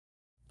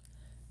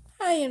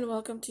Hi and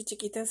welcome to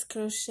Chiquita's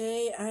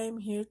Crochet. I'm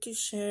here to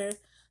share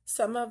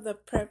some of the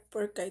prep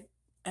work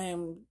I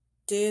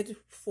did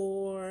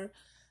for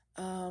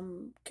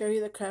Carry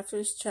the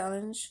Crafters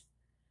Challenge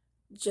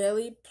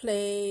Jelly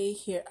Play.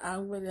 Here,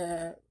 I'm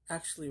gonna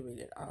actually read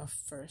it off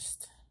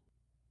first.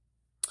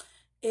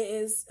 It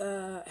is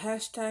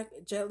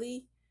hashtag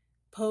Jelly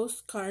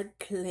Postcard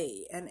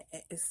Play, and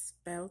it is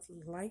spelled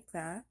like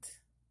that.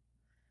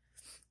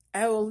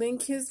 I will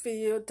link his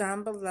video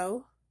down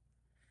below.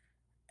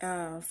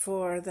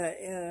 For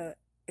the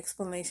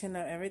explanation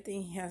of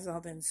everything. He has all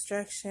the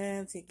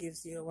instructions. He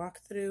gives you a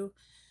walkthrough,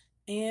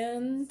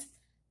 and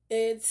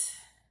it's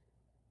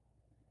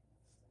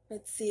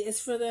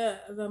for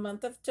the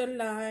month of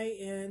July,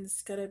 and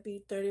it's gonna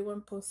be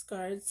 31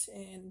 postcards.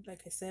 And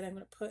like I said, I'm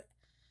gonna put,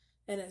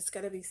 and it's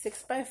gonna be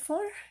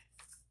 6x4.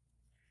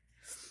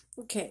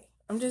 Okay,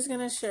 I'm just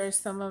gonna share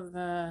some of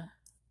the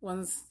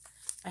ones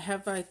I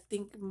have. I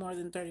think more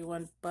than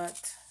 31,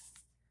 but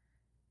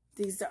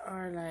these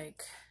are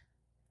like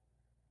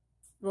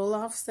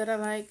roll-offs that I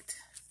liked.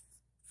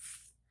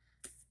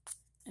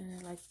 And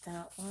I like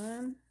that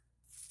one.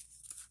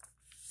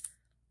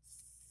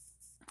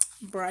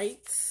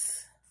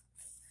 Brights.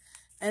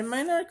 And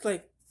mine are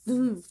like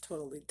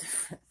totally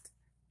different.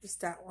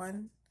 Just that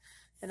one.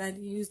 And I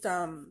used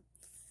a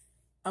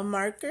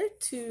marker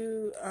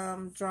to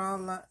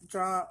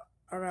draw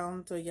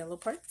around the yellow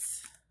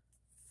parts.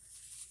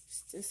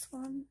 Just this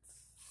one.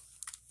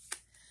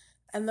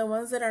 And the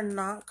ones that are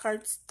not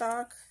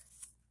cardstock,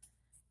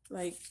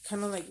 like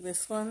kind of like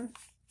this one,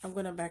 I'm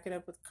gonna back it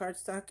up with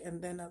cardstock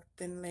and then a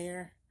thin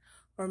layer,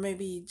 or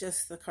maybe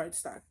just the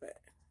cardstock,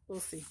 but we'll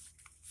see.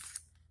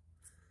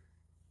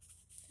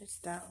 There's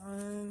that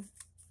one.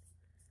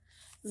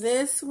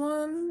 This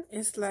one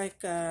is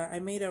like I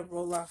made a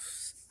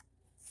roll-off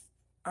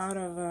out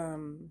of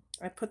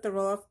I put the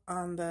roll-off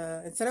on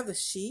the, instead of the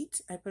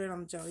sheet, I put it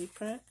on the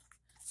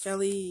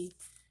jelly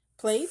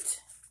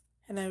plate,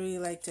 and I really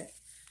liked it.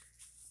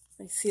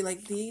 I see,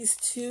 like these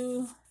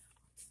two,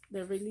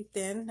 they're really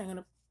thin. I'm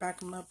gonna back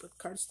them up with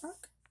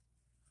cardstock.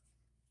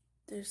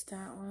 There's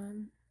that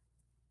one.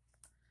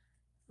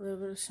 A little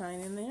bit of shine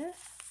in there.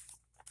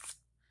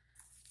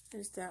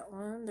 There's that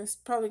one. There's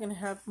probably gonna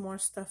have more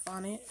stuff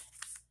on it.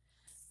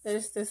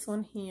 There's this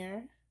one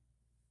here.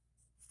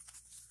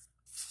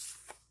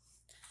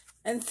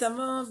 And some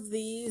of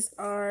these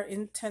are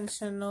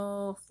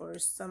intentional for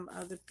some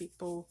other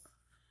people.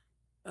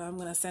 I'm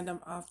gonna send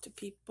them off to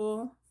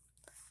people.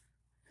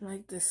 I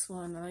like this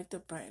one. I like the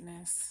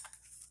brightness.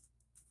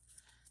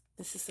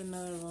 This is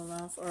another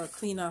roll-off, or a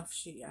clean-off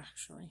sheet,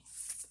 actually.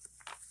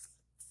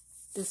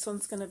 This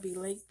one's gonna be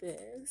like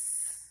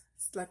this.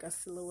 It's like a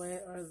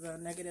silhouette or the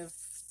negative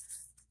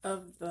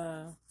of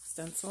the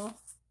stencil,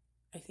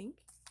 I think.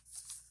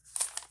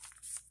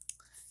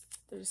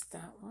 There's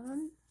that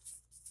one.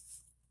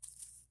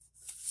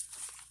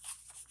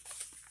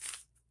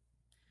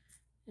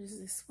 There's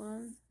this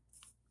one.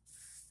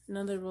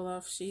 Another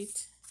roll-off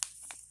sheet.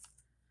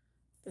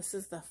 This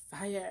is the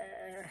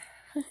fire.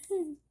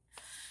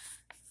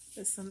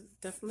 This one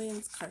definitely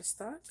is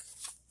cardstock.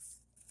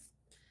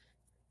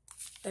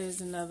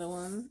 There's another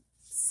one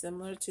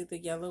similar to the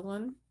yellow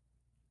one.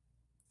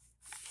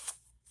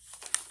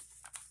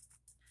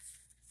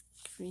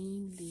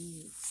 Green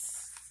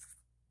leaves.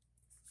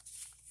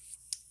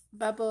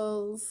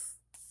 Bubbles.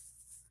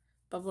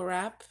 Bubble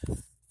wrap.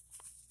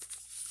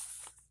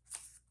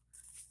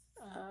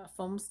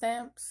 Foam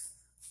stamps.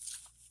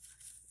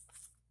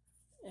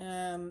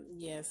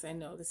 Yes, I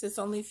know this is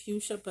only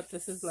fuchsia, but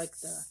this is like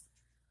the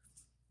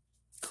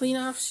clean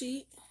off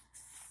sheet.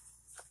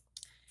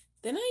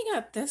 Then I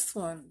got this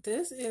one.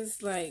 This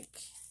is like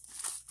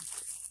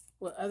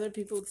what other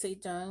people would say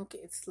junk.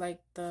 It's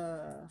like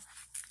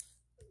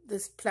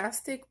this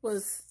plastic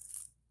was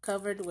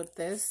covered with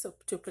this, so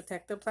to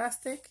protect the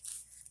plastic,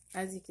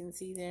 as you can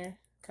see there,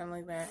 kind of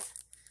like that.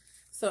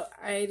 So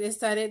I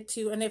decided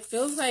to, and it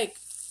feels like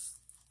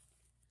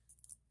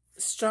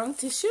strong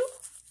tissue,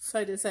 so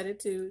I decided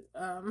to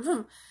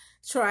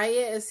try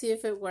it and see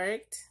if it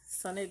worked.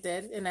 So it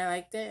did, and I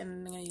liked it,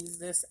 and I'm gonna use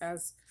this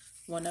as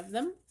one of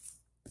them.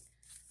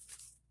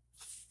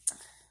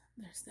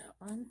 There's that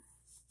one.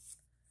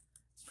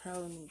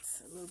 Probably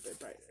needs a little bit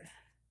brighter.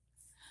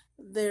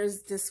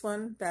 There's this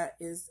one that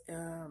is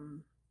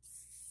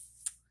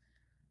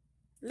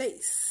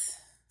lace.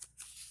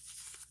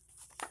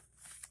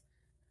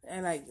 I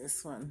like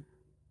this one.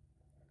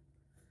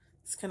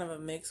 It's kind of a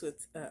mix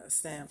with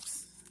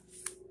stamps.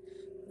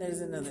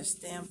 There's another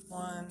stamp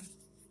one.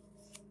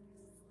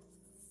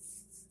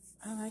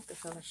 I like the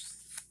colors.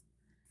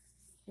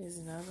 Here's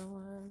another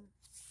one.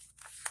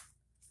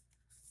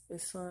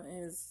 This one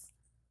is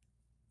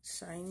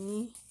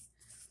shiny,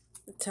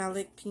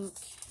 metallic pink.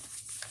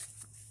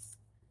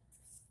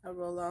 A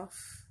roll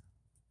off.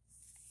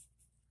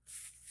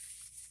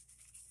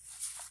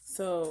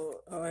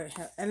 So,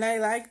 and I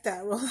like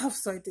that roll off,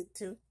 so I did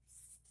too.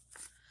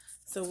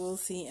 So we'll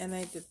see. And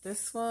I did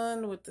this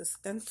one with the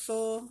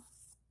stencil.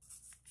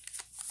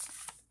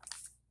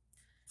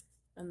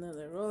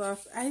 another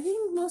roll-off. I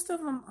think most of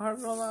them are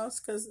roll-offs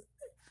because,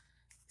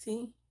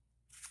 see,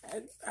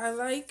 I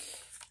like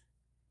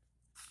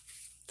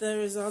the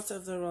results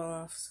of the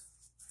roll-offs.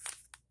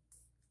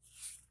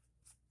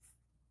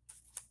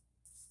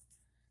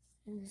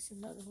 And there's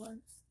another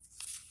one.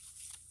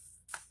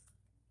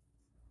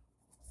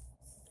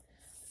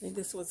 I think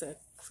this was a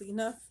clean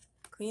off,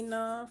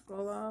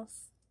 roll-off.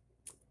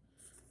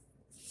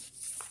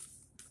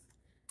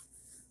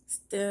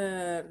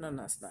 No,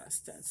 it's not a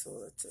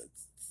stencil. It's a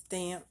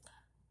stamp.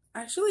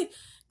 Actually,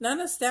 not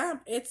a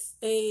stamp. It's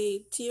a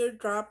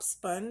teardrop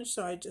sponge.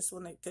 So I just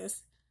went like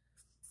this,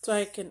 so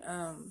I can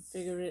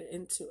figure it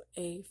into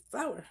a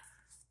flower.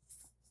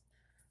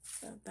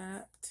 So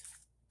that,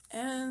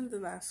 and the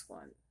last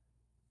one.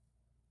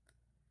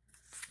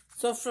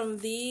 So from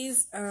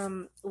these,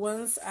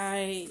 once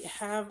I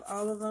have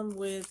all of them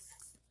with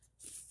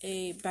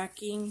a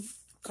backing,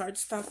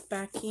 cardstock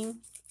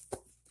backing,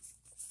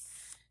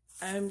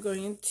 I'm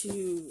going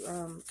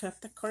to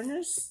cut the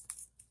corners,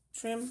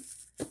 trim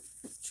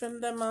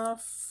them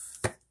off,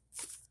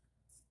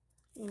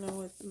 you know,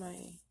 with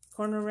my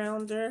corner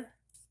rounder.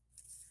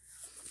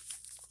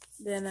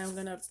 Then I'm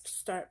gonna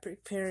start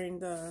preparing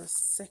the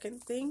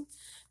second thing,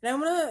 and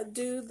I'm gonna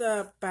do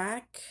the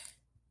back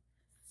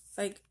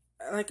like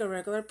a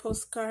regular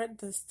postcard,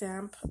 the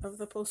stamp of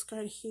the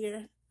postcard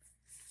here,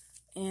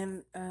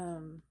 and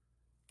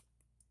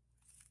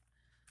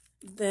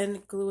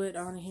then glue it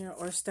on here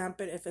or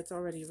stamp it if it's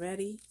already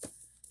ready.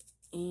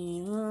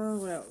 And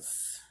what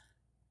else?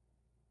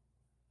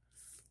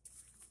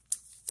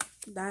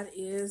 That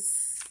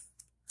is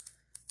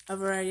a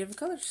variety of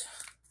colors.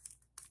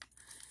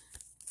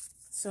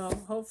 So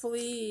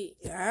hopefully,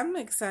 I'm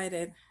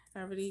excited.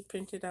 I already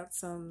printed out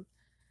some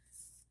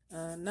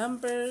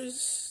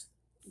numbers,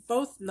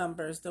 both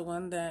numbers, the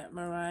one that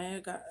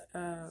Mariah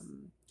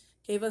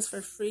gave us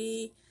for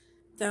free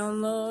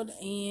download,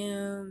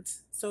 and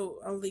so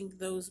I'll link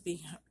those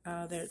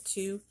there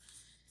too.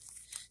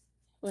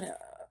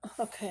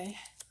 Okay,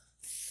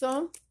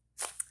 so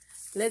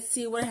let's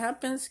see what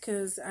happens,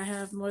 because I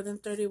have more than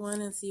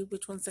 31, and see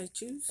which ones I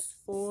choose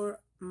for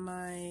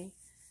my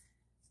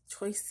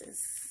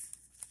choices.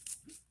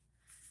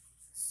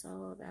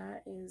 So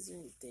that is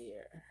right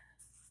there,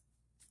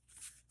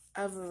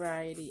 a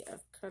variety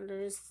of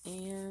colors,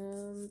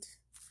 and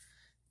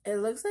it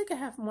looks like I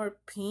have more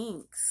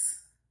pinks.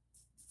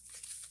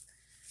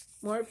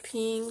 More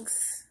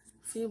pinks,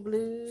 few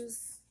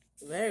blues,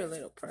 very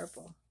little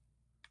purple.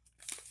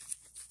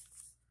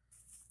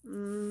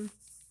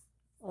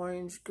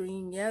 Orange,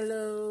 green,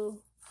 yellow.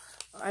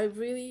 I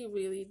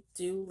really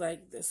do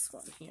like this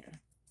one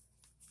here.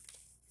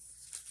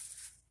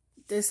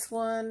 This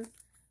one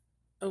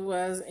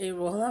was a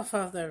roll-off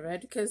of the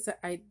red because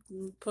I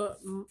put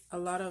a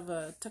lot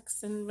of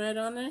tungsten red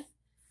on it.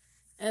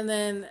 And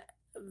then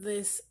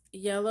this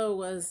yellow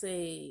was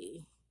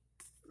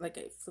like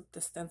I flipped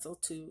the stencil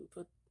to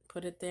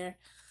put it there,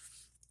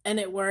 and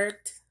it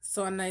worked.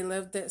 So, and I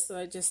loved it, so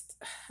I just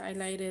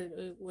highlighted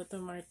it with a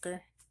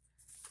marker,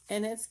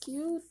 and it's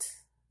cute.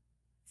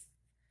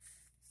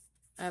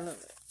 I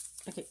love it.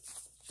 Okay,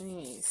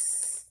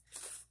 anyways,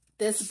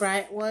 this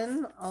bright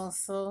one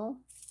also.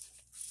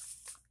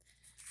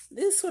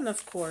 This one,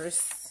 of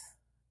course,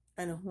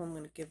 I know who I'm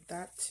gonna give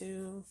that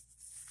to.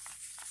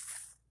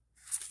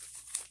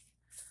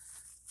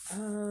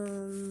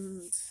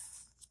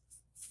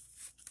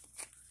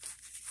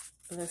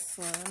 This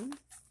one,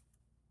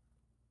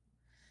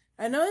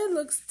 I know it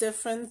looks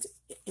different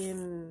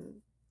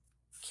in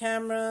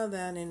camera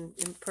than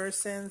in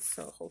person,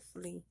 so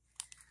hopefully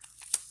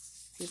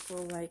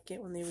people like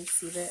it when they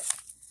receive it.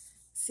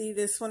 See,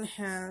 this one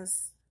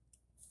has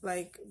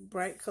like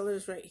bright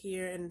colors right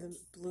here, and the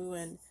blue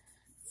and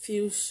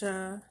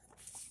fuchsia.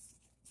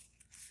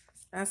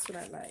 That's what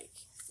I like.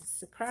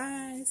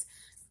 Surprise.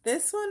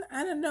 This one,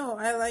 I don't know,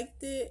 I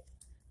liked it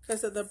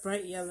because of the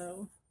bright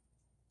yellow.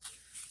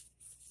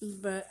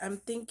 But I'm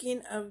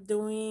thinking of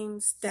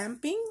doing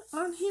stamping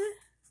on here.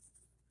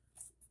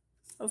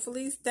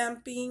 Hopefully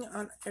stamping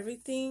on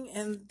everything,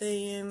 and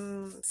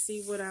then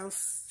see what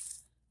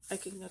else I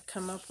can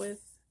come up with.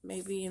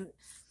 Maybe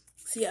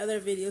see other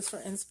videos for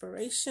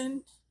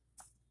inspiration.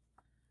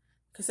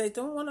 Because I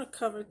don't want to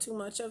cover too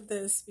much of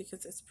this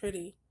because it's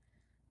pretty.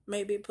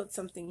 Maybe put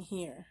something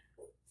here.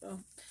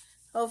 So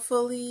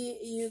hopefully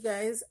you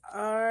guys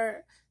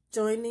are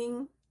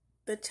joining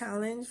the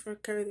challenge for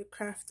Ceri the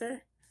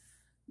Crafter.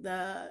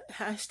 The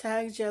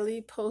hashtag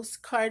jelly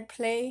postcard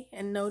play,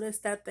 and notice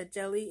that the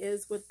jelly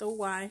is with the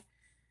Y.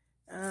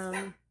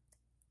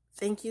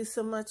 Thank you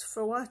so much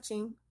for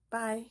watching.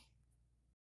 Bye.